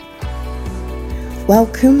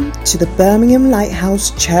Welcome to the Birmingham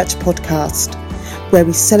Lighthouse Church podcast, where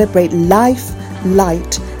we celebrate life,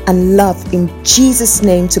 light, and love in Jesus'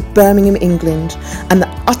 name to Birmingham, England, and the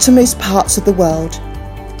uttermost parts of the world.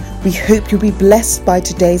 We hope you'll be blessed by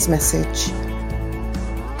today's message.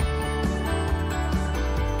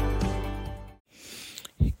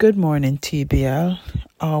 Good morning, TBL.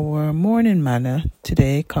 Our morning manna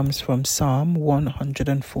today comes from Psalm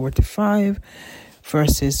 145,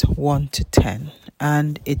 verses 1 to 10,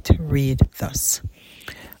 and it reads thus: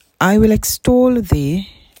 I will extol thee,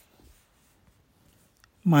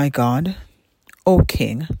 my God, O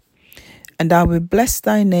King, and I will bless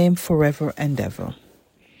thy name forever and ever.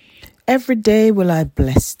 Every day will I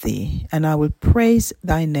bless thee, and I will praise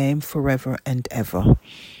thy name forever and ever.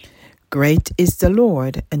 Great is the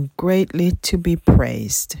Lord, and greatly to be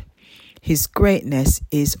praised. His greatness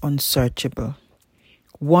is unsearchable.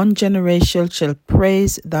 One generation shall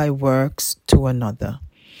praise thy works to another,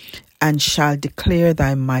 and shall declare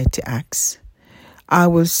thy mighty acts. I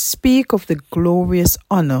will speak of the glorious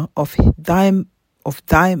honor of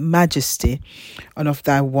thy majesty and of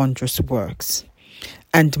thy wondrous works.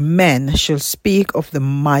 And men shall speak of the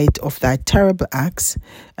might of thy terrible acts,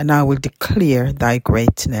 and I will declare thy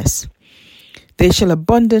greatness. They shall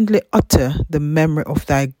abundantly utter the memory of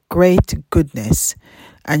thy great goodness,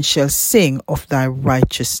 and shall sing of thy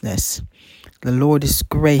righteousness. The Lord is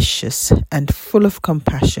gracious and full of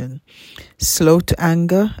compassion, slow to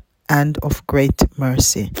anger, and of great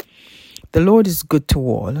mercy. The Lord is good to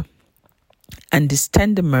all, and his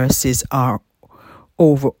tender mercies are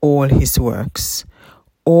over all his works.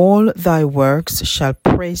 All thy works shall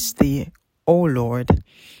praise thee, O Lord,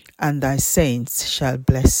 and thy saints shall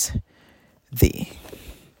bless thee.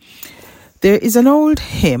 There is an old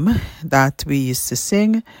hymn that we used to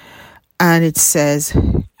sing, and it says,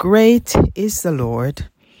 Great is the Lord,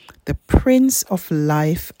 the Prince of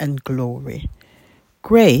life and glory.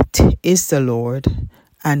 Great is the Lord,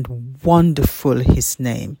 and wonderful his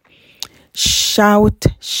name. Shout,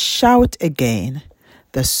 shout again,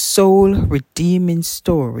 the soul-redeeming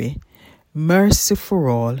story, mercy for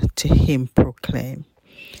all to him proclaim.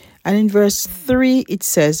 And in verse 3 it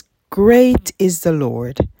says, Great is the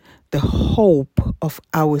Lord, the hope of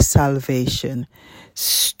our salvation.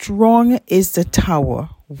 Strong is the tower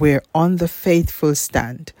whereon the faithful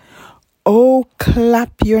stand. Oh,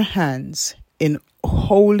 clap your hands in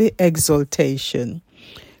holy exultation.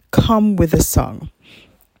 Come with a song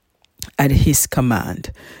at his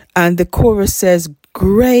command. And the chorus says,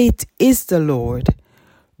 Great is the Lord.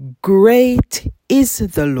 Great is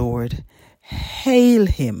the Lord. Hail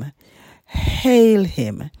him. Hail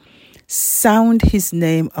him. Sound his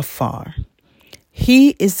name afar. He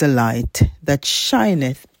is the light that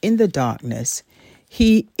shineth in the darkness.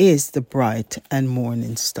 He is the bright and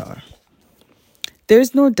morning star. There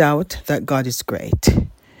is no doubt that God is great.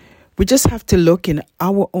 We just have to look in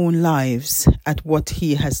our own lives at what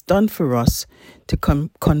he has done for us to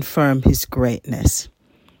confirm his greatness.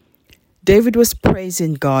 David was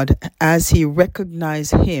praising God as he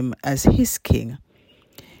recognized him as his king.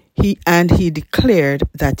 He declared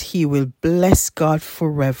that he will bless God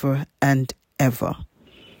forever and ever.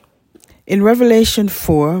 In Revelation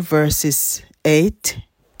 4, verses 8,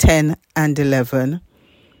 10, and 11,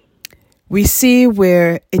 we see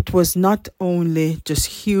where it was not only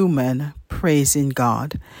just human praising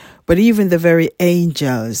God, but even the very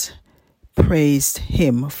angels praised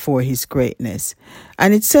him for his greatness.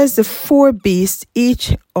 And it says the four beasts,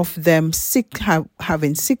 each of them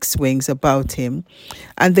having 6 wings about him,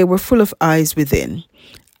 and they were full of eyes within.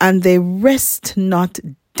 And they rest not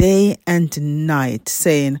day and night,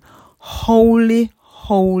 saying, Holy,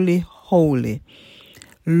 holy, holy,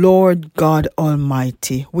 Lord God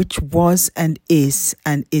Almighty, which was and is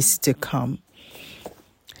to come.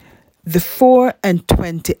 The 24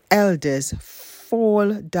 elders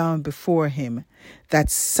fall down before him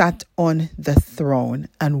that sat on the throne,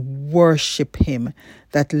 and worship him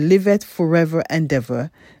that liveth forever and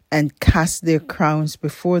ever, and cast their crowns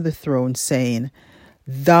before the throne, saying,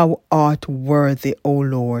 Thou art worthy, O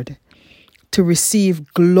Lord, to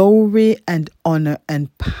receive glory and honor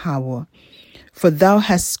and power. For thou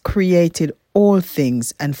hast created all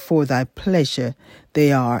things, and for thy pleasure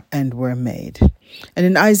they are and were made. And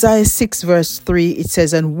in Isaiah 6 verse 3 it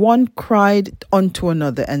says, And one cried unto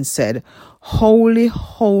another and said, Holy,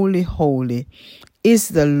 holy, holy is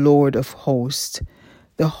the Lord of hosts.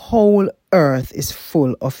 The whole earth is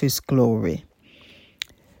full of his glory.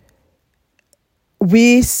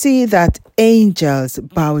 We see that angels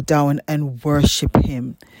bow down and worship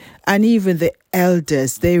him. And even the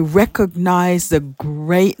elders, they recognize the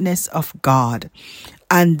greatness of God.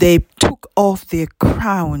 And they took off their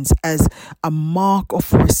crowns as a mark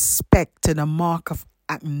of respect and a mark of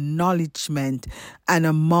acknowledgement and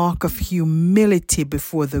a mark of humility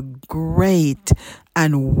before the great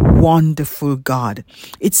and wonderful God.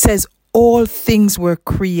 It says all things were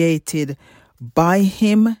created by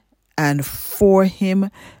him and for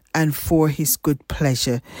his good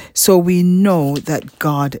pleasure. So we know that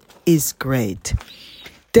God is great.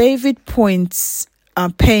 David paints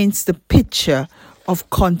the picture of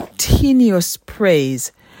continuous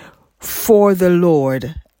praise for the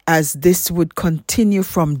Lord, as this would continue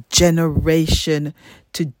from generation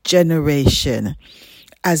to generation,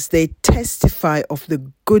 as they testify of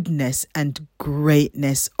the goodness and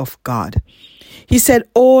greatness of God. He said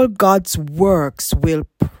all God's works will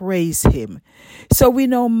praise him. So we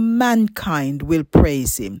know mankind will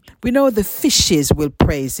praise him. We know the fishes will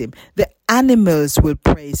praise him. The animals will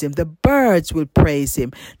praise him. The birds will praise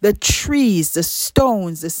him. The trees, the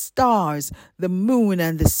stones, the stars, the moon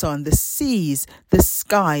and the sun, the seas, the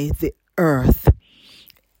sky, the earth.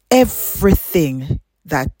 Everything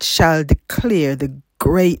that shall declare the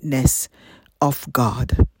greatness of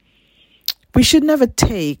God. We should never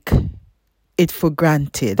take it for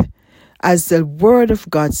granted. As the word of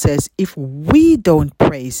God says, if we don't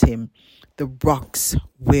praise him, the rocks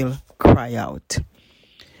will cry out.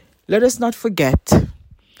 Let us not forget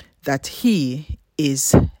that he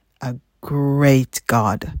is a great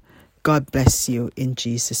God. God bless you in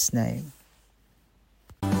Jesus' name.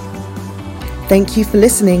 Thank you for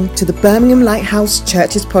listening to the Birmingham Lighthouse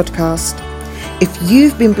Churches podcast. If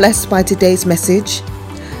you've been blessed by today's message,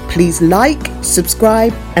 please like,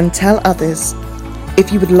 subscribe, and tell others.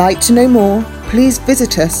 If you would like to know more, please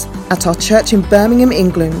visit us at our church in Birmingham,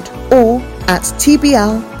 England, or at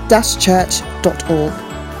tbl-church.org.